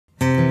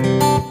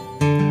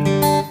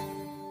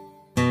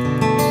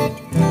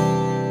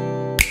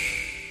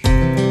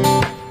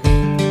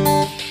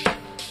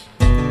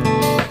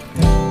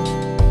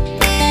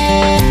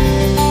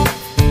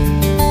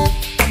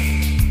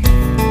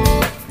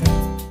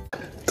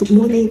Good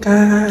morning,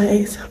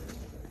 guys.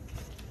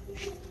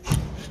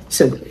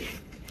 So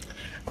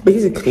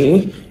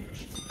basically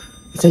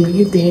it's a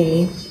new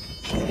day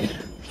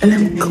and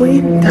I'm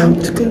going down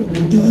to go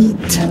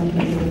eat.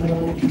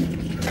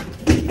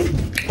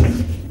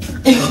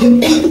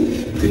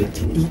 Going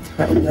to eat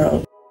right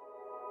now.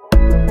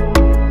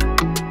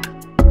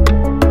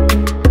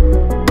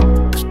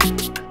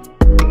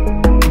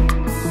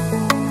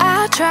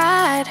 I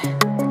tried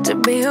to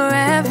be your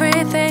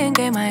everything,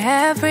 gave my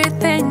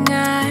everything,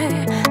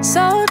 I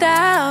sold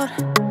out.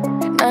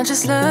 Now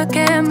just look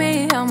at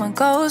me, I'm a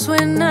ghost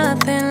with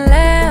nothing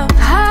left.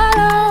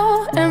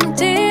 Hollow,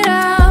 emptied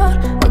out,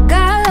 what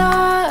got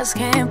lost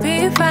can't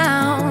be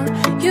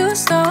found. You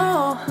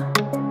stole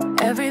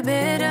every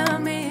bit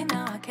of me,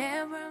 now I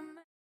can't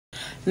remember.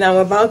 Now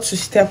I'm about to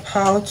step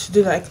out to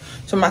do like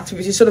some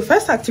activities. So the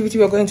first activity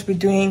we're going to be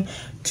doing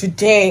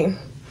today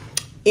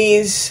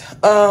is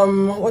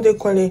what do you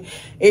call it?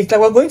 It's like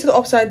we're going to the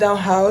upside down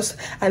house,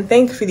 and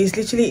thankfully it's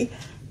literally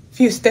a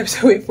few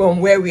steps away from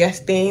where we are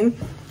staying.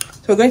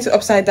 So we're going to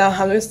upside down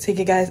house. I'm going to take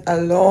you guys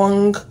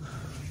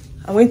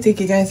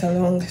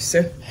along.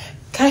 So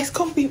guys,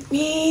 come with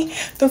me.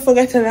 Don't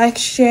forget to like,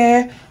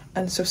 share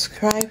and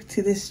subscribe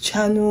to this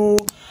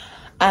channel.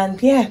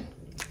 And yeah,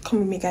 come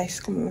with me, guys.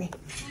 Come with me.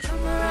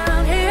 Come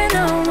around here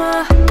no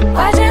more.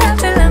 Why'd you have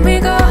to let me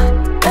go?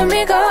 Let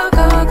me go,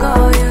 go,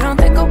 go. You don't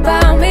think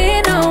about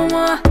me no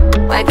more.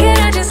 Why can't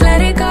I just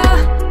let it go?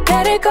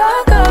 Let it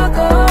go, go,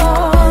 go.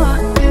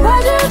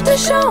 Why'd you have to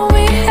show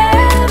me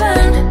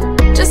heaven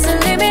just to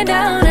leave me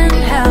down in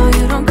hell?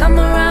 You don't come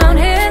around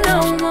here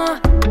no more.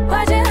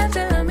 Why'd you have to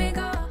let me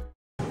go?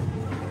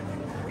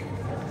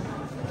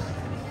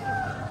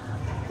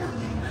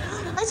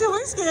 I said,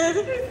 we're scared.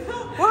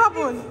 What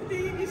happened?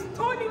 It's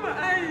torn in my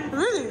eye.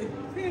 Really?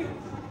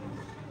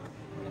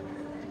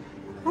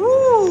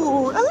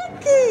 Ooh, I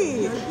like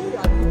it.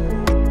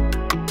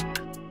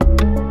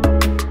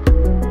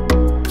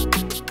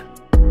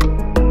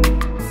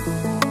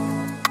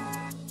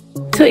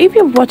 So if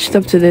you've watched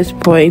up to this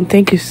point,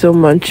 thank you so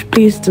much.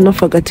 Please do not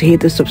forget to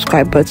hit the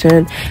subscribe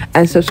button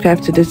and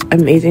subscribe to this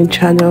amazing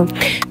channel.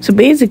 So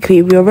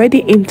basically we're already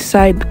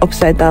inside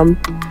Upside Down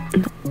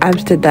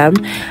Amsterdam,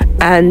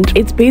 and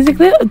it's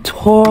basically a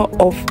tour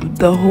of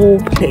the whole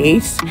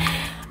place.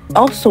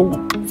 Also,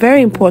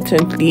 very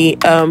importantly,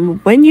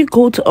 when you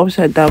go to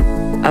Upside Down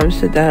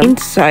Amsterdam,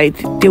 inside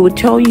they will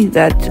tell you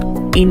that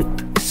in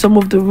some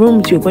of the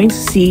rooms you're going to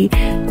see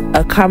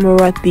a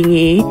camera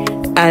thingy,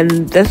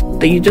 and that's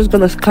you're just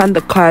gonna scan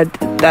the card,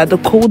 the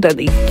code that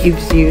it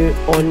gives you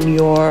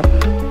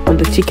on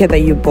the ticket that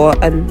you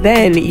bought, and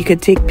then you can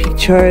take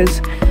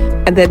pictures,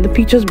 and then the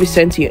pictures will be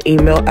sent to your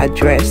email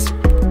address.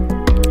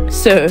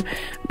 So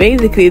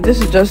basically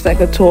this is just like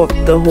a tour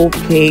of the whole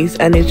place,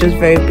 and it's just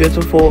very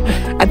beautiful.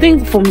 I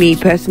think for me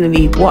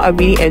personally, what I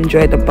really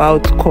enjoyed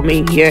about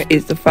coming here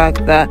is the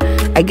fact that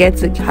I get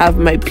to have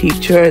my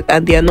pictures,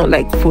 and they are not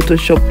like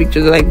Photoshop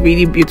pictures, they're like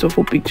really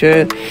beautiful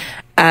pictures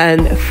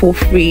and for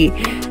free.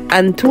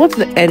 And towards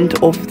the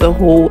end of the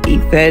whole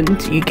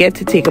event, you get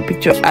to take a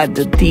picture at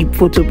the deep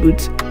photo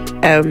booth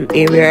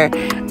area,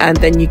 and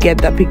then you get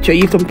that picture,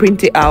 you can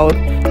print it out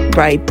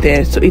right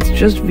there. So it's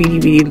just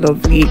really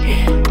lovely,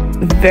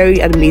 very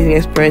amazing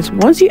experience.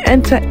 Once you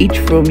enter each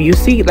room, you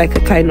see like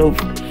a kind of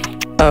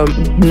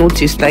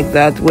notice like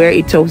that where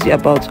it tells you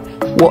about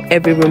what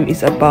every room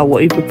is about,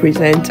 what it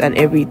represents and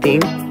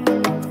everything.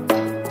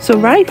 So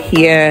right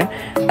here,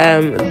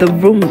 the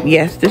room,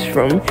 yes, this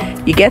room,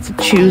 you get to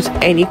choose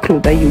any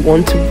clothes that you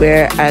want to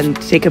wear and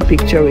take a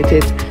picture with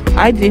it.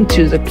 I didn't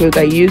choose a clothes,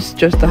 I used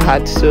just a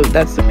hat, so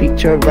that's the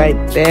picture right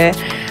there.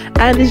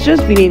 And it's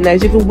just really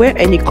nice. You can wear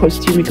any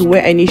costume, you can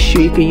wear any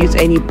shoe, you can use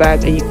any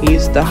bag, and you can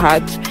use the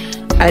hat,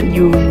 and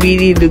you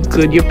really look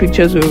good. Your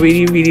pictures will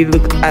really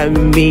look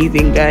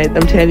amazing, guys.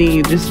 I'm telling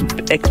you, this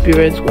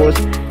experience was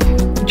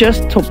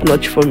just top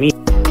notch for me.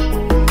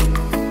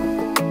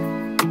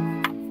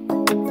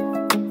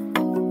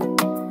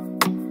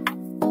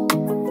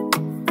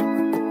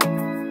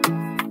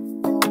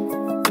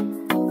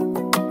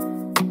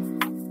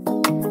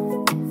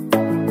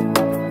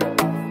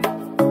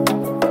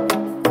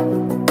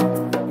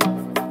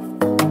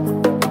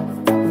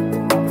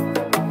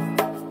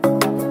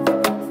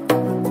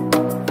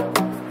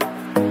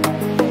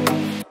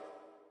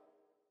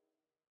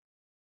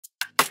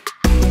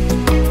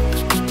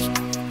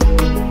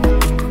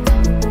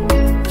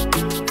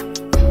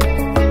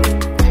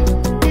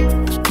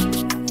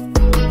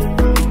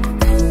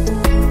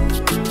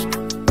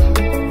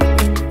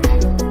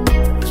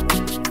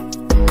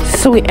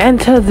 So we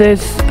enter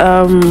this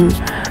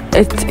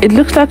it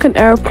looks like an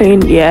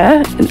airplane,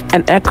 yeah,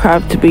 an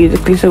aircraft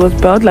basically. So it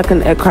was built like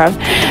an aircraft,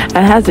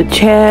 and has the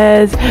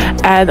chairs,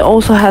 and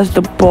also has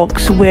the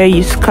box where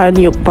you scan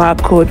your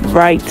barcode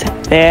right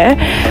there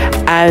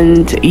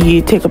and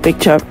you take a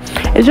picture.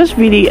 It's just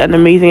really an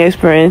amazing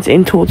experience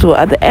in total.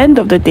 At the end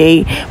of the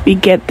day, we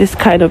get this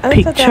kind of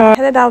picture.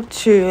 Headed out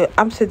to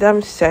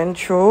Amsterdam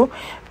Central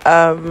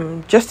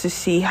just to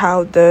see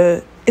how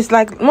the it's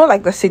like more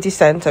like the city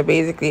center,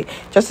 basically,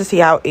 just to see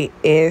how it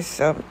is.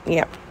 So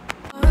yeah.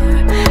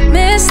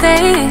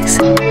 Mistakes,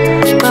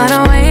 but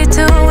I'm way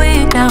too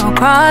weak now. I'm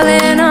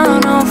crawling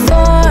on all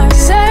fours,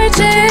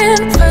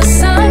 searching for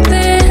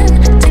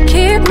something to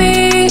keep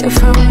me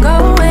from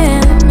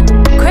going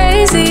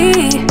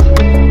crazy.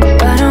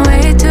 But I'm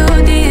way too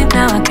deep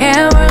now. I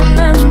can't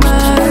remember.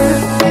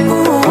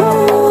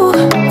 Ooh,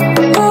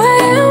 who I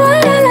am,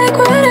 what I like,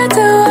 what I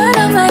do, what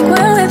I'm like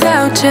when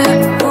without you.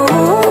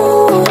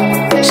 Ooh,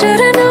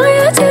 should've known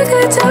you're too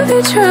good to be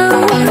true.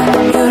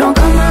 You don't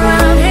come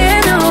around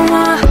here no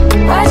more.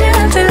 Why'd you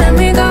have to let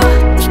me go?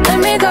 Let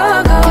me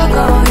go, go,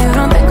 go. You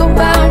don't think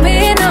about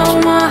me no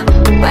more.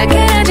 Why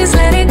can't I just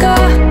let it go?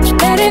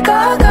 Let it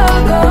go, go,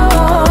 go.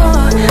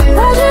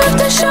 Why'd you have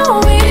to show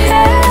me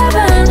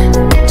heaven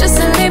just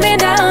to leave me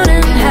down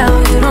in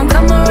hell? You don't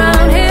come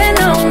around here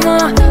no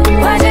more.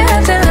 Why'd you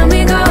have to let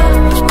me go?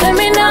 Let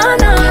me know,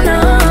 no, no.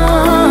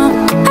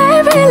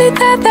 I really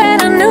thought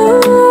that I knew.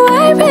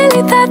 I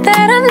really thought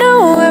that I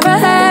knew if I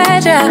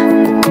had you.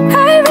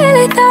 I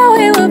really thought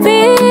we would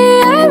be.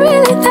 I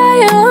really thought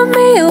you and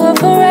me were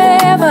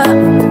forever.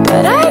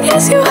 But I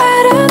guess you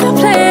had other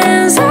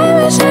plans.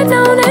 I wish I'd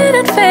known in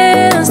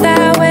advance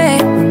that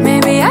way.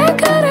 Maybe I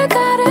could've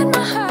gotten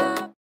my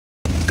heart.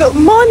 Good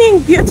morning,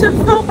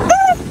 beautiful,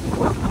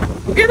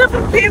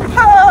 beautiful people.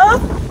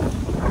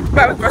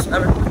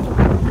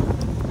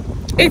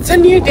 It's a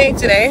new day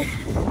today,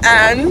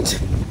 and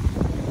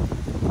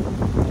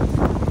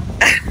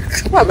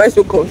why am I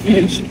so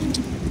confused?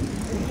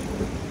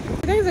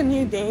 Today's a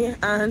new day,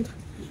 and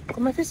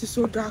my face is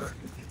so dark.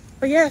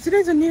 But yeah,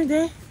 today's a new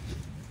day.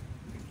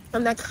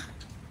 I'm like,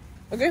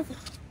 okay,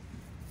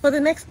 for the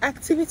next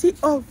activity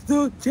of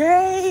the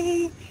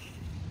day.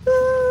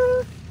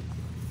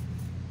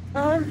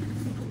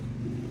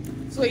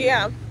 So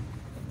yeah,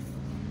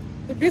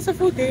 a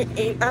beautiful day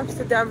in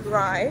Amsterdam,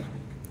 right?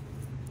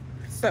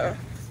 So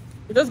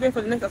we're just going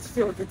for the next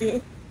activity of the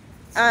day,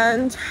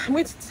 and I'm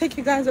going to take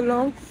you guys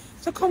along.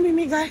 So come with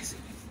me, guys,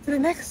 to the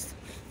next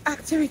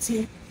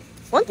activity.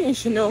 One thing you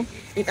should know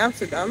in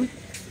Amsterdam,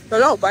 there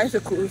are a lot of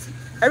bicycles.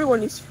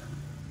 Everyone is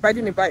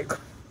riding a bike.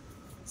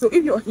 So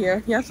if you're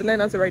here, you have to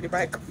learn how to ride a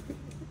bike.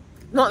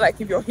 Not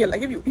like if you're here,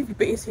 like if you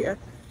base here,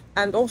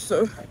 and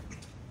also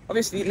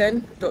obviously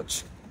learn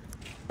Dutch.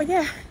 But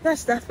yeah,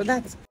 that's that for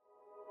that.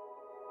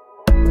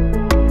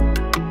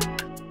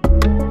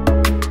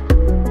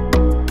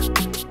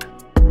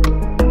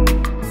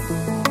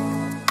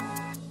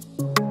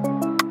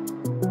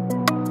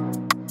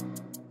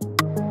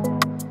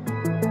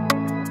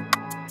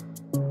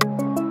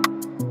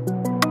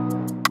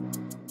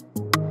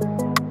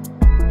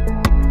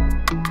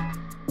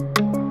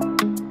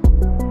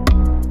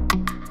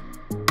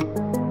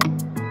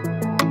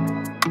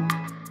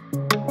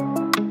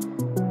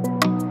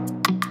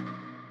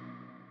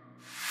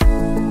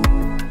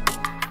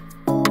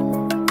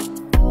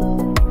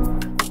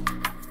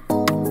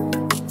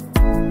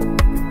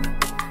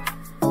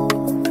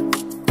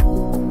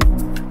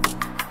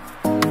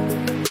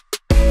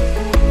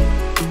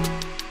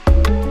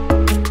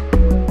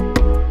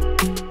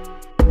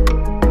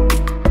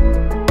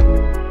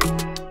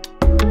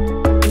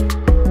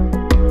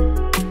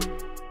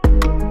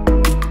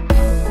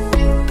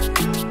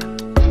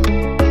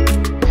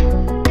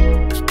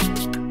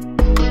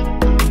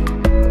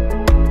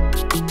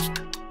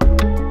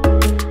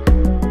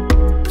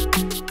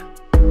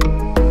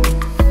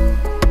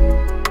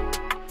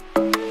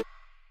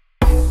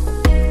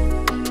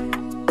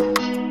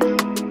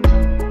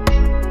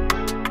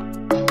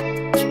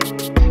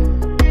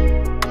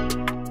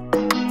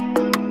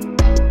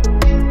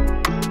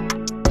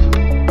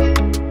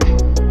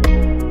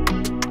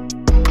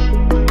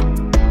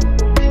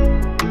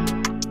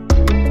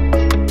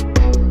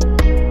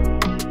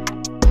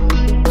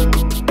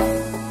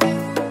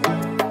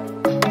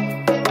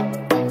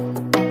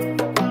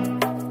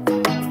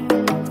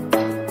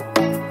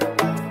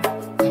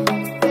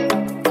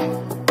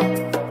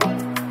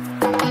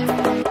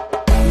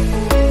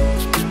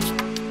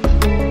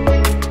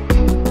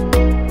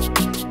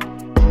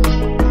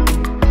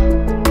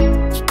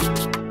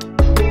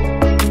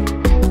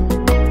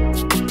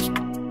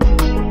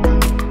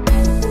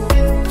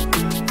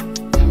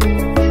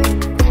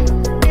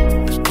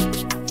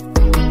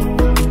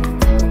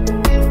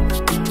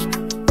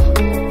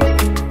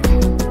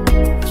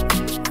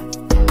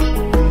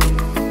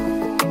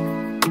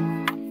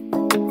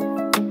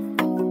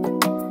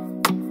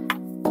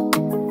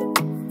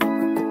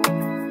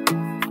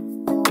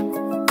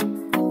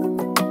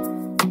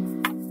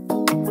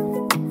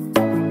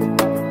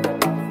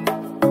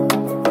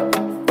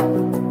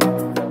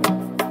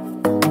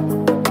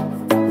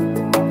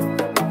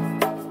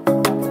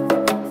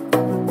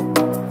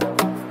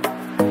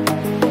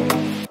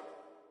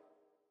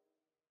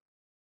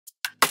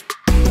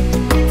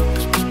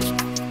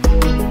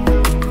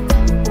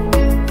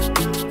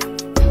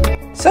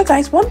 So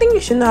guys, one thing you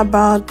should know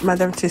about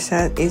Madame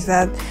Tussauds is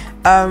that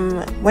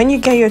when you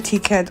get your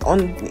ticket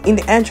in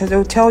the entrance,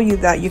 they'll tell you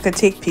that you can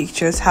take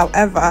pictures.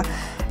 However,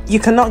 you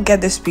cannot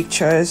get these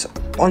pictures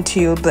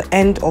until the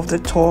end of the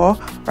tour,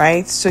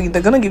 right? So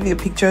they're gonna give you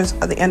the pictures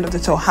at the end of the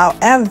tour.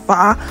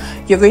 However,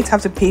 you're going to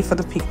have to pay for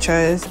the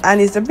pictures,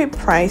 and it's a bit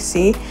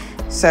pricey,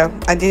 so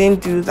I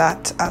didn't do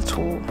that at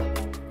all.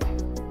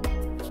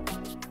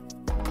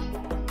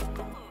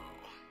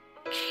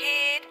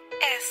 Kid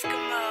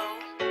Eskimo.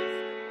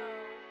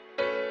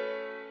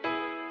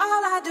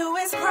 All I do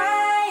is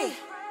pray.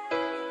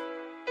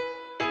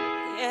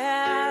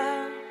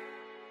 Yeah.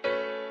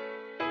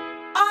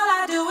 All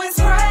I do is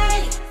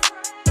pray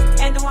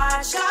and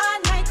watch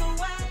God make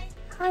a way.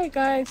 Hi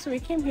guys, so we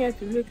came here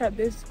to look at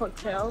this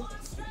hotel.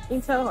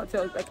 Intel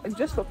Hotel, like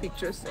just for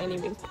pictures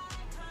anyway.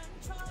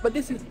 But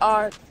this is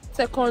our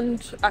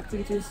second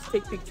activity, to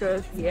take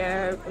pictures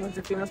here. One of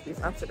the famous place,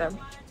 Amsterdam.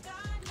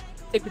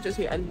 Take pictures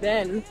here, and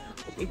then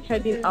we'll be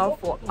heading out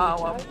for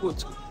our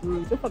boat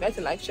cruise. Don't forget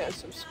to like, share, and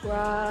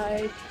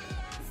subscribe.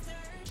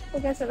 Don't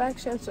forget to like,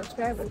 share, and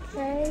subscribe,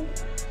 okay?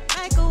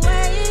 Make a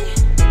way.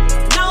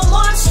 No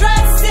more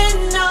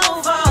stressing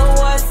over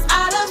what's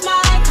out of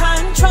my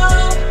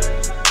control.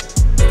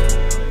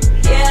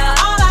 Yeah,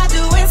 all I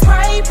do is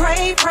pray,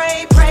 pray,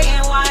 pray, pray,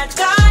 and watch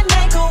God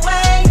make a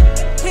way.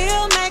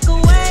 He'll make a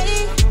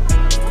way.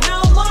 No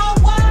more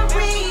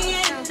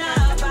worrying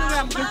about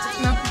my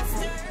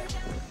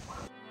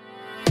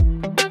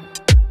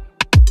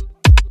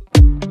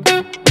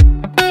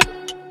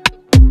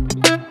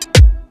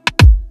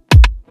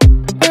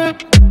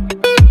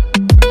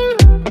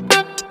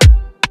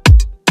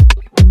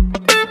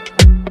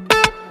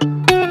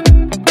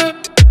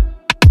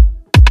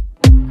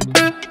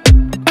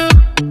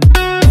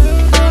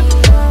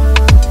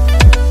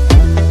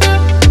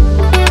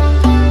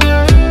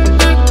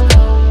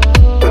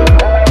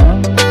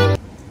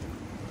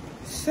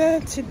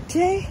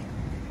Today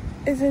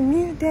is a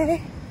new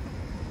day,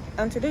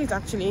 and today is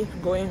actually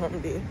going home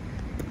day,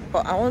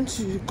 but I want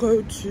to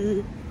go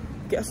to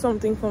get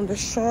something from the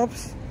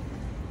shops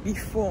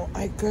before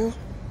I go,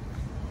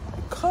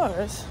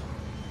 because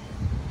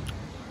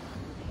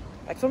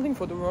like something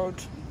for the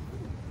road.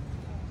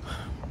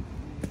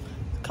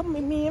 Come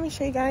with me, let me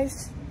show you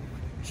guys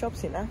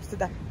shops in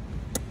Amsterdam.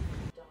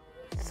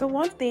 So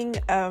one thing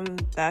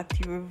that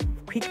you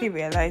quickly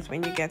realize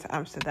when you get to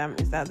Amsterdam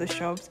is that the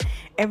shops,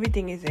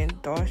 everything is in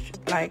Dutch.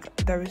 Like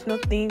there is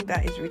nothing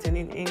that is written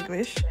in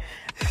English.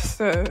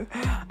 So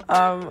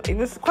it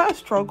was quite a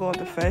struggle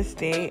the first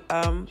day,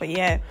 but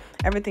yeah,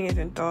 everything is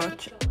in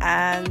Dutch,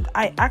 and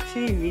I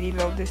actually really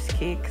love these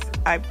cakes.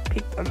 I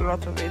picked a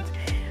lot of it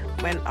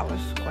when I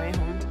was going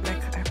home.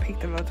 Like I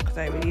picked a lot because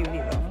I really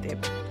loved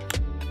it.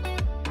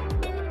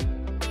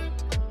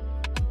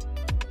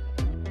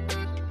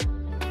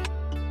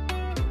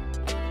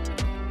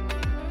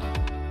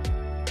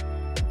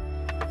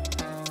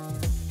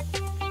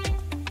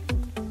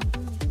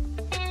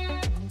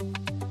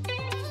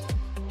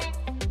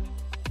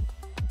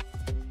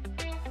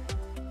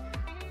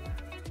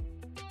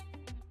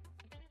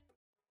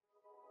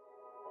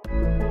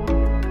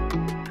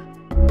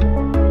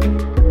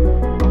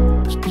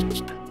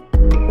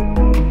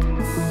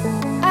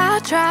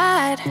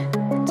 tried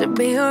to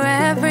be your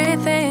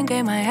everything,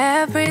 gave my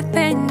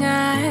everything,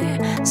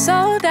 I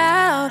sold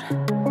out.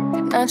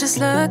 Now just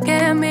look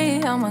at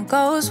me, I'm a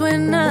ghost with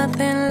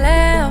nothing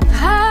left.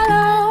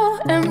 Hollow,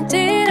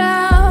 emptied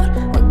out,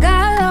 what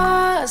got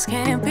lost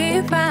can't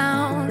be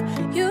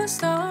found. You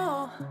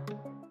stole.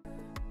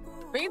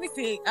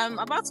 Basically, I'm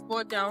about to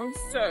board down,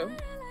 so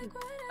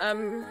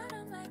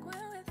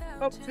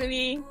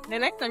hopefully the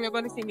next time you're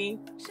going to see me,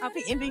 I'll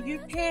be in the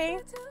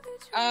UK.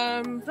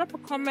 Drop a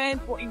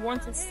comment what you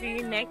want to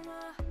see next,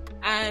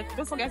 and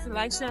don't forget to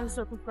like, share, and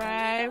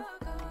subscribe.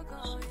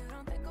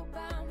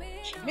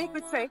 Make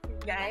it safe,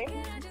 guys.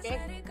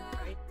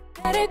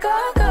 Let it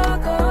go, go,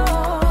 go.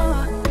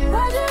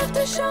 Why'd you have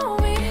to show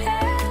me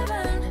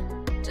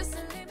heaven just to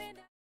leave me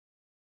down?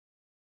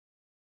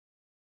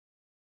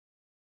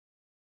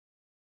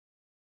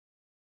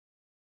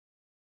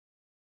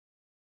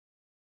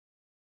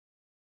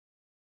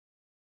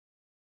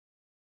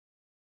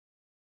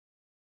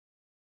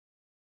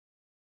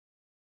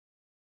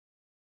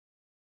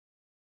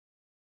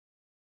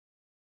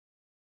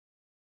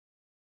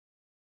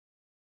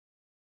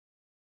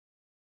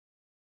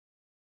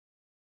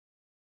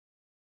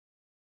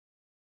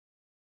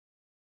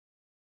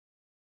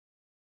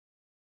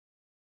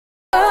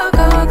 Go, go.